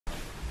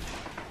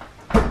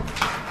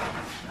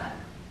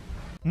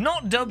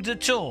Not dubbed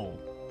at all.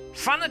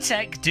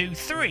 Fanatec do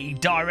 3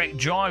 direct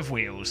drive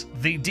wheels,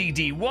 the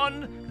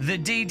DD1, the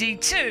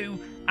DD2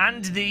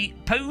 and the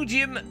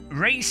Podium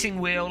Racing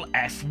Wheel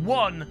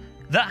F1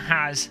 that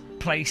has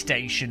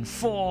PlayStation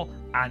 4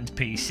 and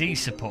PC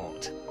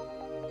support,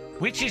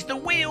 which is the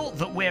wheel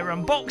that we're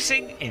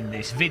unboxing in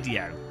this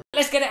video.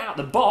 Let's get it out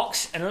of the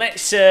box and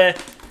let's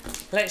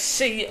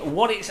see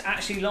what it's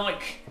actually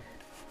like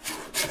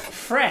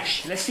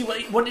fresh. Let's see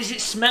what does it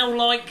smell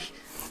like?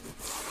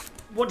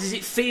 What does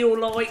it feel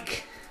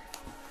like?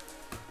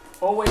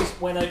 Always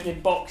when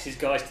opening boxes,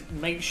 guys,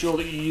 make sure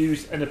that you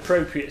use an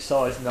appropriate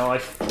size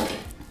knife.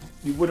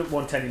 You wouldn't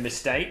want any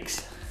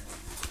mistakes.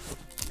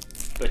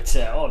 But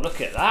oh,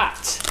 look at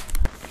that!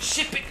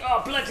 Shipping!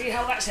 Oh, bloody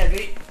hell, that's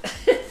heavy!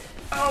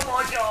 Oh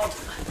my god!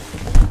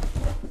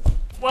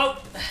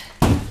 Well,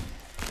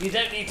 you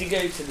don't need to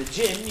go to the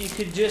gym. You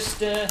could just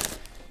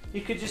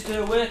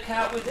do a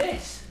workout with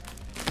this.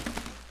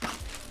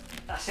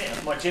 That's it.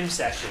 That's my gym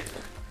session.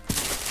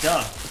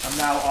 Done. I'm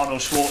now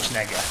Arnold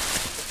Schwarzenegger.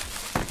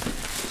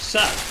 So,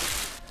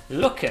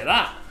 look at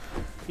that.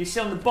 You see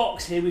on the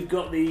box here we've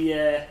got the,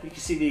 you can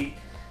see the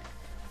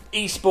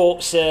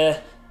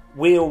eSports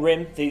wheel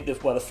rim, the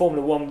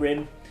Formula 1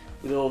 rim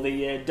with all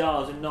the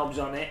dials and knobs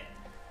on it.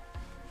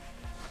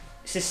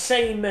 It's the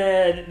same,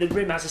 the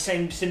rim has the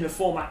same similar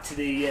format to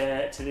the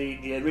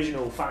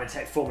original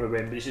Fanatec Formula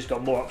rim, but it's just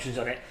got more options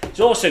on it. It's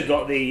also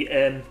got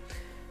the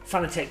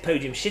Fanatec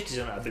Podium shifters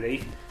on it, I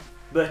believe.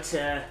 But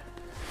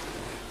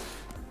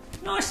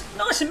nice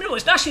and middle.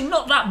 It's actually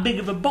not that big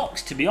of a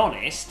box, to be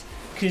honest,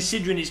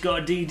 considering it's got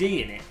a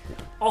DD in it.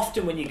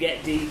 Often when you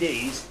get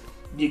DDs,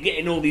 you're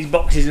getting all these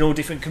boxes and all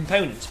different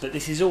components, but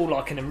this is all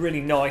like in a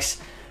really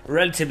nice,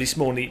 relatively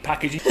small, neat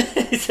package.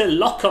 It's a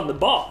lock on the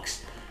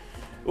box.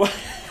 Why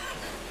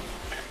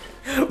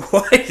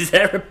is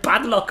there a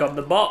padlock on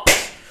the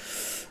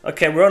box?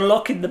 Okay, we're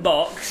unlocking the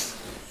box.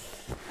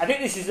 I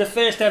think this is the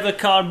first ever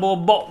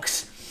cardboard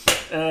box,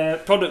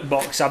 product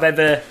box I've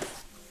ever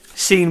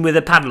seen with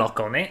a padlock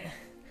on it.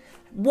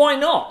 Why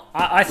not?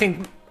 I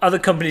think other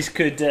companies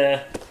could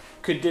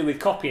do with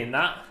copying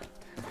that.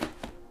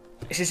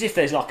 It's as if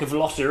there's like a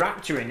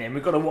velociraptor in there.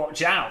 We've got to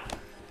watch out.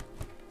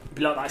 It'd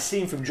be like that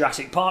scene from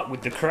Jurassic Park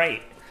with the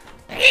crate.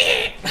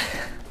 I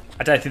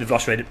don't think the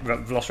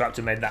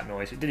velociraptor made that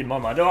noise. It did in my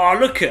mind. Oh,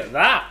 look at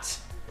that!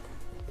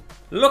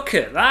 Look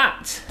at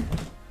that!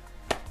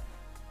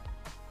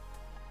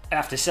 I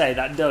have to say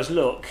that does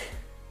look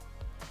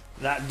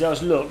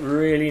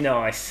really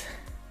nice.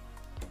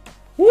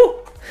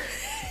 Woo!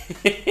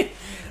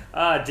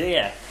 Oh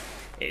dear,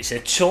 it's a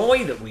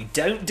toy that we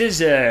don't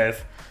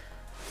deserve.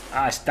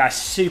 That's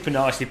super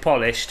nicely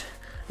polished.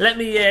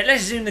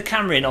 Let's zoom the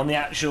camera in on the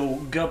actual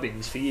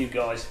gubbins for you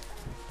guys.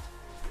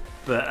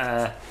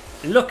 But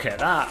look at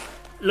that,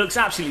 looks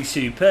absolutely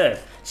superb.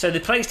 So the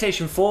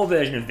PlayStation 4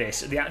 version of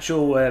this, the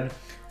actual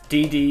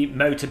DD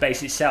motor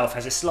base itself,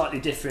 has a slightly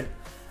different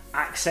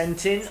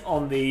accenting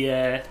on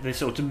the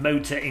sort of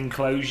motor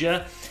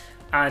enclosure.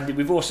 And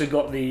we've also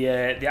got the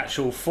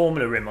actual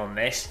Formula rim on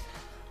this.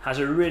 Has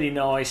a really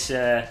nice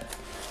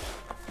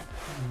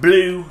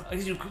blue,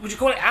 would you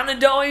call it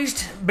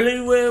anodized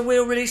blue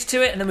wheel release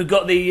to it? And then we've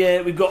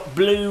got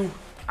blue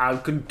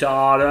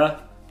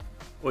Alcantara,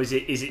 or is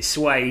it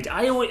suede?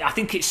 I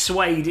think it's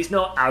suede. It's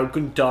not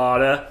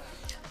Alcantara,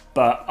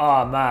 but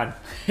oh man,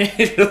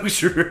 it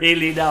looks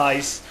really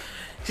nice.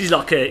 This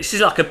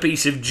is like a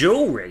piece of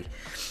jewellery,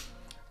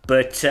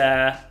 but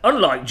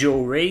unlike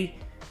jewellery,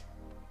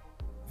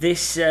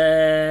 this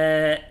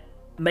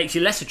makes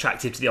you less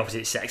attractive to the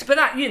opposite sex. But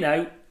that, you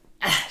know,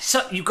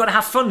 so you've got to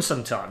have fun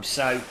sometimes.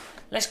 So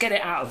let's get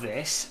it out of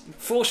this.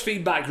 Force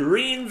feedback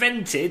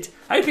reinvented.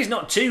 I hope it's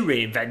not too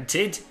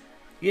reinvented,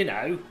 you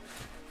know.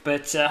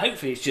 But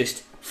hopefully it's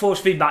just force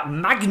feedback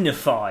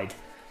magnified.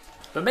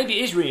 But maybe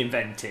it is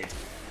reinvented.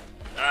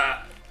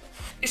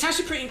 It's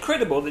actually pretty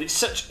incredible that it's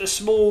such a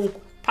small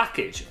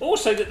package.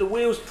 Also that the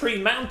wheel's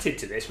pre-mounted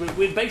to this.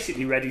 We're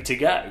basically ready to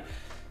go.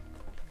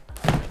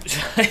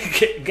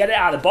 Get it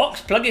out of the box,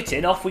 plug it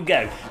in, off we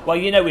go. Well,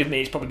 you know with me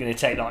it's probably going to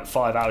take like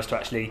 5 hours to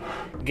actually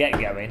get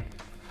going.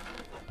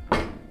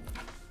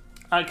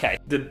 Okay,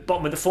 the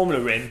bottom of the Formula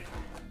rim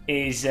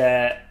is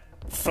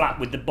flat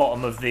with the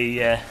bottom of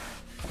the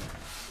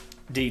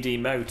DD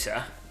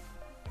motor.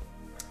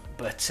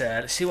 But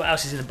let's see what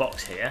else is in the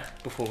box here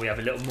before we have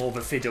a little more of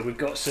a fiddle. We've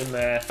got some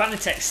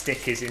Fanatec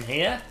stickers in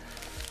here.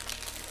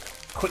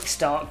 Quick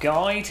start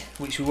guide,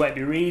 which we won't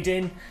be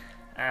reading.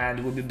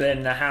 And we'll be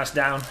burning the house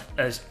down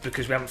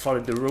because we haven't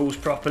followed the rules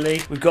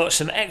properly. We've got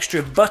some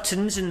extra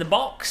buttons in the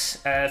box,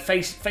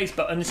 face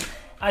buttons.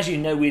 As you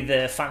know with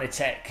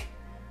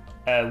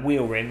Fanatec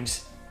wheel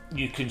rims,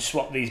 you can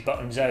swap these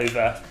buttons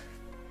over.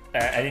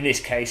 And in this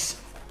case,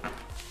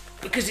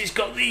 because it's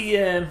got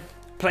the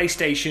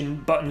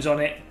PlayStation buttons on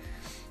it,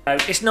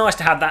 it's nice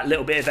to have that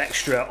little bit of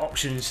extra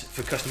options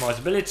for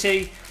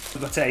customizability.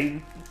 We've got a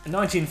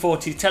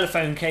 1940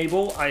 telephone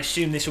cable. I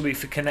assume this will be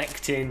for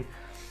connecting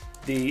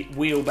the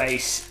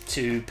wheelbase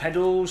to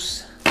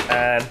pedals.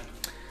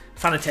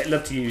 Fanatec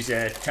love to use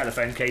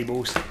telephone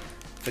cables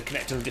for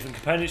connecting the different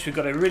components. We've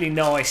got a really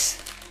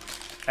nice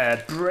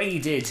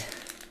braided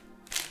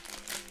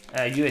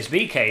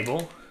USB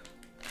cable.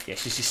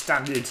 Yes, this is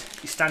your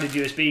standard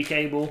USB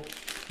cable,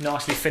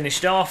 nicely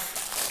finished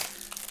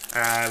off.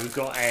 We've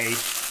got a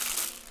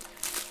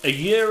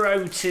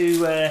Euro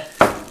to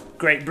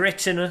Great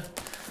Britain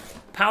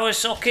power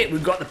socket.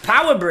 We've got the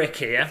power brick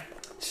here.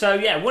 So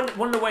yeah, one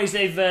of the ways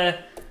they've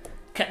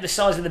kept the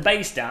size of the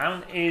base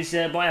down is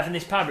by having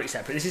this power brick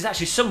separate. This is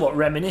actually somewhat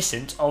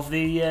reminiscent of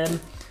the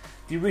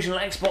original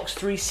Xbox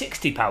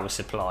 360 power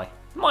supply.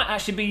 Might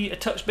actually be a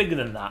touch bigger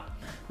than that.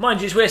 Mind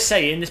you, as we're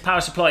saying, this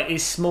power supply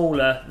is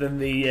smaller than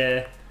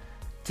the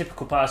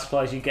typical power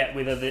supplies you get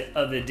with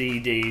other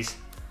DDs.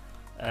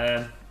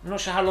 I'm not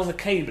sure how long the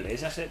cable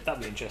is. That'd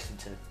be interesting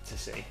to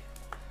see.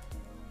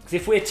 Because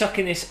if we're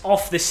tucking this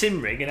off the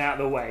sim rig and out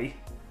of the way,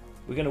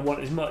 we're going to want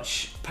as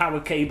much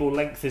power cable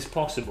length as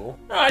possible.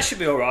 Oh, that should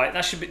be all right.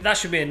 That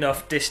should be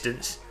enough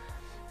distance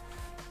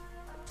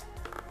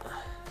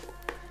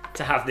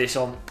to have this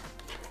on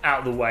out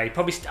of the way.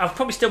 I'll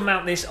probably still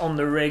mount this on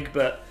the rig,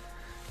 but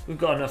we've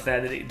got enough there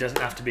that it doesn't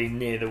have to be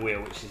near the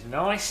wheel, which is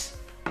nice.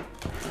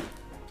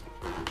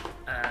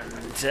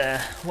 And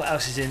what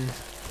else is in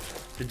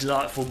the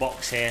delightful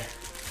box here?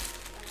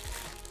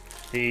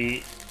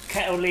 The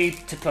kettle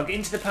lead to plug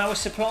into the power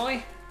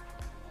supply.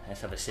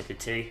 Let's have a sip of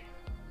tea.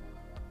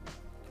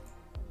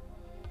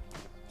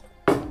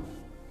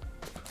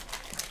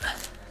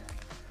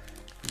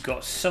 We've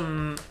got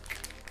some,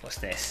 what's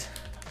this?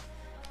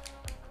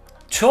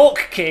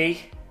 Torque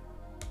key.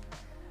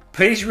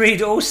 Please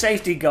read all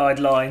safety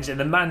guidelines in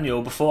the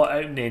manual before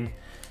opening.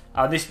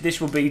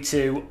 This will be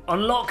to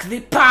unlock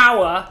the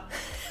power,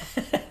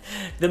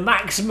 the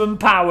maximum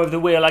power of the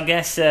wheel. I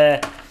guess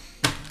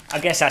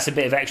that's a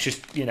bit of extra,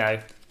 you know.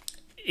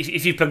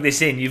 If you plug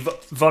this in, you've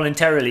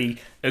voluntarily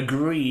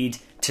agreed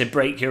to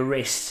break your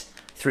wrists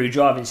through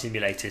driving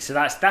simulators. So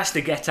that's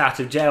the get out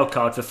of jail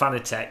card for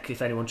Fanatec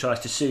if anyone tries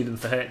to sue them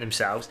for hurting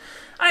themselves.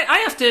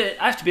 I have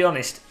to be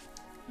honest.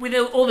 With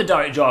all the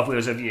direct drive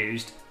wheels I've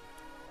used,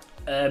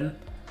 I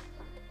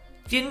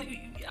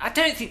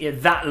don't think you're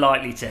that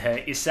likely to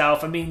hurt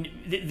yourself. I mean,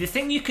 the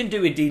thing you can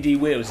do with DD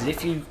wheels is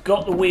if you've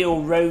got the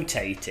wheel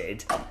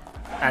rotated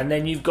and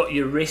then you've got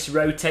your wrist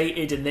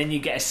rotated and then you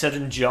get a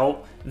sudden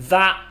jolt,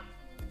 that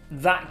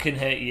can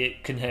hurt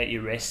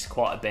your wrist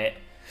quite a bit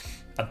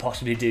and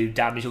possibly do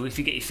damage, or if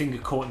you get your finger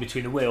caught in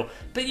between the wheel.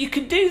 But you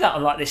can do that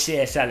on like the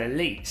CSLE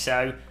Elite.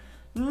 So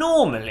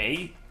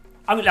normally,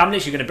 I'm literally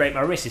going to break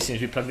my wrist as soon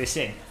as we plug this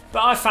in. But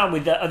I've found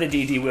with the other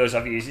DD wheels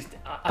I've used,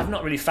 I've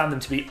not really found them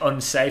to be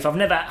unsafe. I've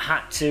never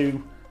had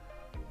to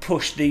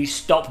push the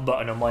stop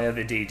button on my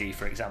other DD,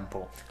 for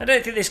example. I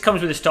don't think this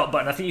comes with a stop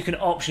button. I think you can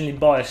optionally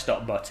buy a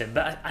stop button.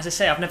 But as I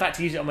say, I've never had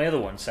to use it on my other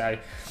one. So,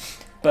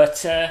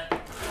 but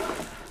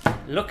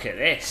look at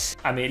this.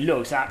 I mean, it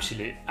looks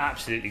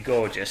absolutely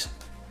gorgeous.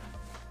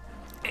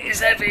 It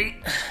is heavy.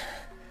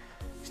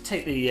 Let's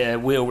take the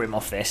wheel rim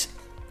off this.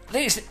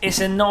 It's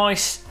a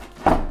nice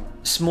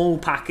small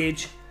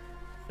package.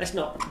 Let's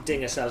not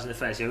ding ourselves in the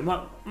face here. We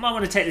might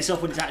want to take this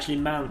off when it's actually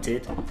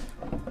mounted.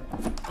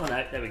 Oh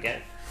no, there we go.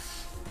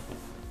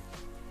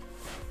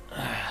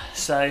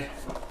 So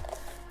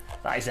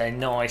that is a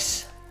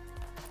nice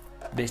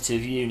bit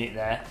of unit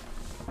there.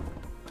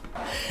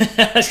 I was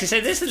going to say,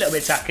 this is a little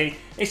bit tacky.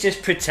 It's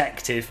just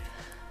protective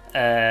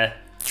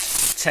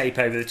tape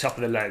over the top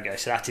of the logo,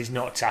 so that is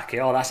not tacky.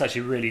 Oh, that's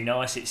actually really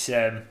nice. It's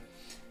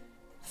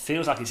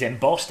feels like it's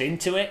embossed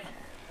into it.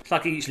 It's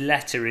like each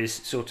letter is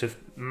sort of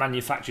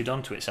manufactured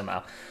onto it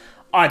somehow.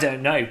 I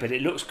don't know, but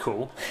it looks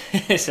cool.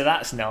 So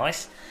that's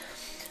nice.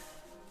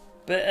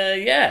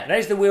 But yeah,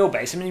 there's the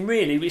wheelbase. I mean,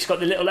 really, it's got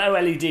the little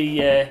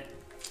OLED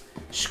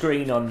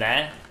screen on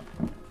there,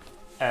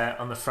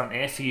 on the front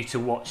here, for you to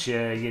watch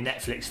your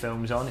Netflix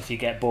films on if you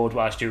get bored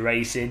whilst you're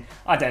racing.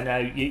 I don't know,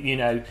 you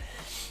know,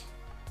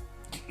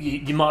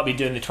 you might be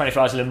doing the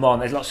 24 Hours of Le Mans.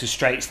 There's lots of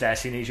straights there,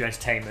 so you need your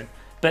entertainment.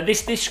 But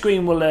this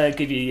screen will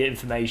give you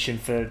information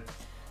for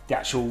the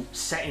actual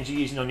settings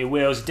you're using on your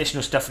wheels,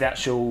 additional stuff for the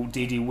actual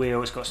DD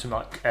wheel. It's got some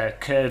like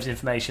curves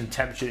information,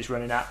 temperature it's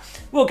running at.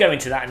 We'll go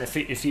into that in a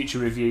future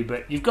review,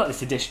 but you've got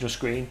this additional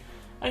screen.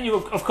 And you,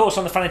 of course,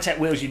 on the Fanatec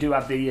wheels, you do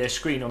have the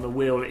screen on the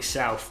wheel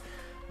itself,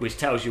 which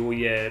tells you all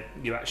your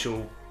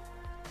actual,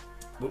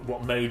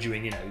 what mode you're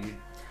in, you know,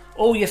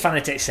 all your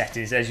Fanatec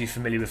settings, as you're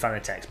familiar with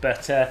Fanatec.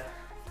 But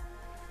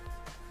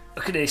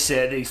look at this,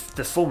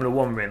 the Formula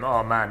 1 rim.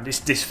 Oh man,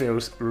 this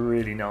feels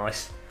really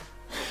nice.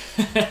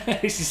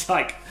 This is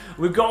like,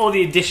 we've got all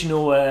the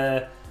additional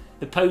the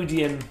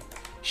podium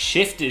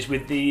shifters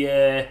with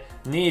the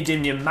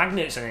neodymium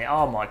magnets on it.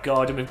 Oh my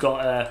god, and we've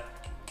got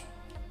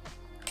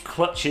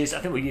clutches. I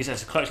think we use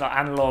as a clutch like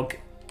analog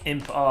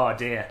input. Oh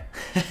dear.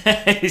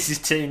 This is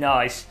too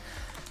nice.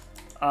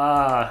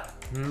 Ah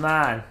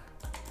man,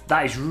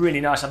 that is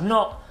really nice.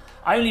 I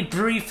only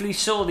briefly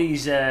saw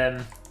these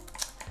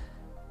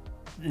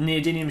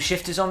neodymium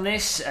shifters on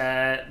this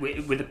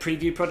with a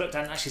preview product. I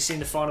haven't actually seen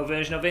the final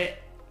version of it.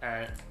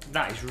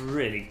 That is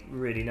really,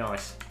 really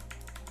nice.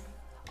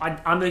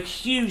 I'm a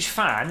huge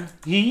fan.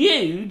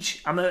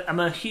 I'm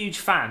a huge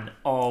fan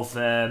of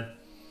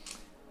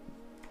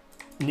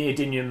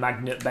neodymium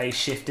magnet based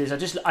shifters. I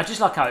just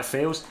like how it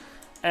feels.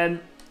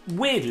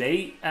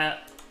 Weirdly,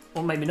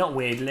 or maybe not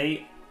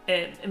weirdly,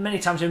 many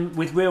times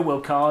with real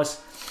world cars,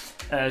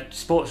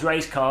 sports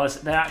race cars,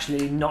 they're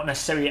actually not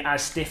necessarily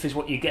as stiff as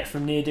what you get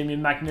from neodymium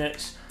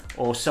magnets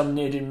or some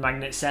neodymium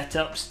magnet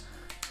setups.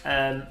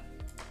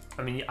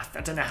 I mean,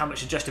 I don't know how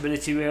much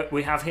adjustability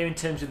we have here in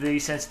terms of the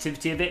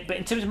sensitivity of it, but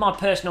in terms of my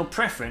personal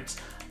preference,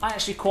 I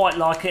actually quite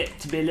like it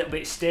to be a little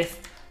bit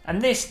stiff.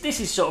 And this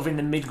is sort of in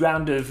the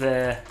mid-ground of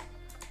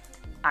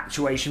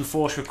actuation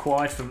force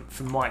required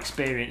from my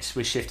experience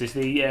with shifters.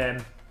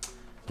 The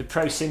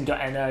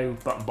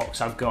TRECENTO button box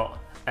I've got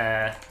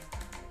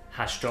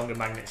has stronger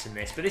magnets than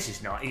this, but this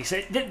is nice.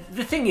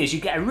 The thing is,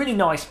 you get a really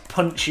nice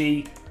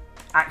punchy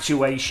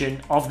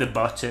actuation of the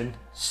button,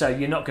 so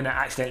you're not going to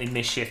accidentally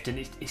miss shift, and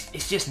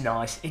it's just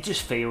nice. It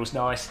just feels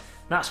nice.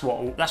 That's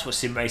what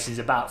sim racing is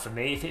about for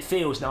me. If it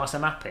feels nice,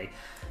 I'm happy.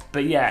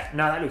 But yeah,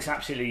 no, that looks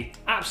absolutely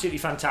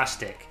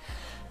fantastic.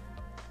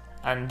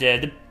 And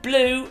the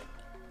blue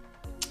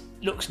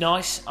looks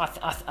nice.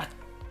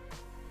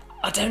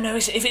 I don't know.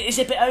 Is it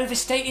a bit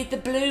overstated? The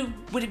blue?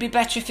 Would it be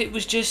better if it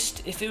was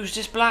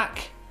just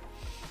black?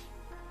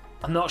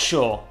 I'm not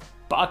sure,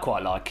 but I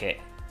quite like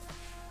it.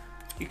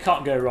 You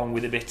can't go wrong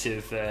with a bit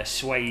of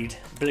suede,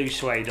 blue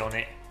suede on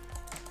it.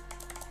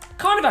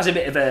 Kind of has a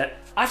bit of a,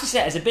 I have to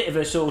say, it has a bit of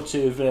a sort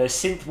of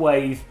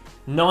synthwave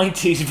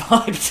 90s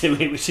vibe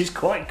to it, which is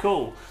quite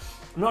cool.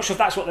 I'm not sure if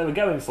that's what they were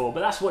going for, but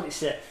that's what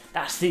it's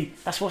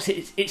that's what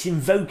it's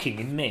invoking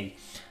in me.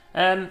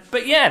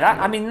 But yeah,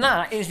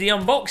 that is the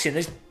unboxing.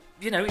 There's,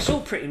 it's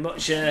all pretty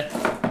much a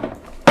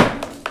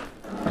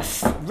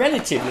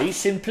relatively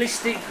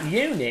simplistic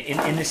unit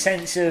in the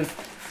sense of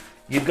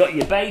you've got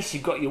your base,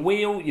 you've got your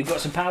wheel, you've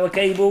got some power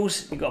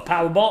cables, you've got a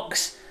power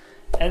box,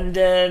 and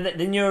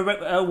then you're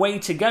away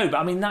to go. But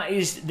I mean, that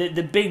is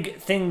the big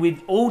thing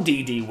with all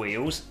DD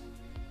wheels,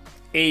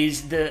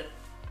 is that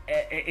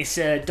it's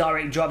a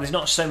direct drive. There's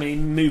not so many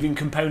moving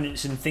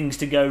components and things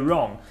to go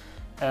wrong.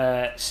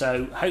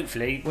 So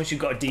hopefully, once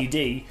you've got a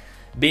DD,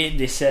 be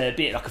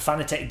it like a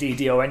Fanatec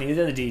DD or any of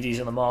the other DDs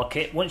on the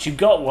market, once you've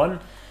got one,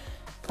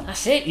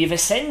 that's it. You've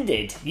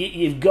ascended.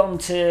 You've gone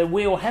to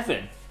wheel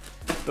heaven.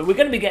 But we're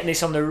going to be getting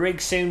this on the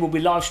rig soon. We'll be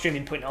live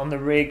streaming, putting it on the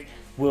rig.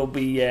 We'll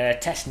be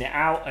testing it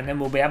out, and then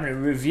we'll be having a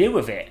review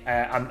of it.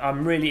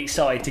 I'm really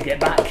excited to get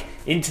back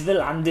into the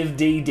land of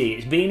DD.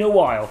 It's been a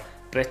while,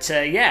 but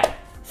yeah.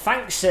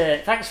 Thanks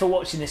for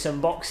watching this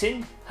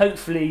unboxing.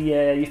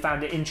 Hopefully you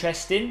found it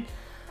interesting.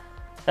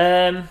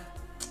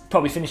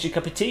 Probably finished your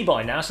cup of tea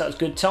by now, so that was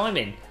good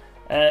timing.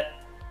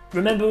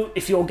 Remember,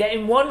 if you're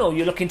getting one, or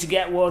you're looking to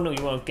get one, or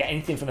you want to get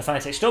anything from the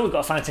Fanatec store, we've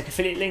got a Fanatec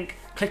affiliate link.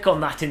 Click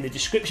on that in the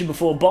description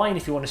before buying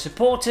if you want to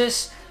support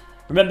us.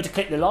 Remember to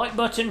click the like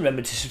button,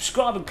 remember to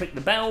subscribe and click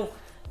the bell.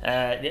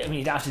 I mean,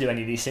 you don't have to do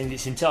any of these things,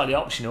 it's entirely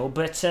optional,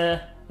 but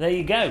there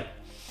you go.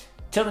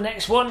 Till the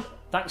next one,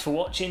 thanks for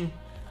watching,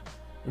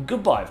 and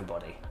goodbye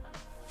everybody.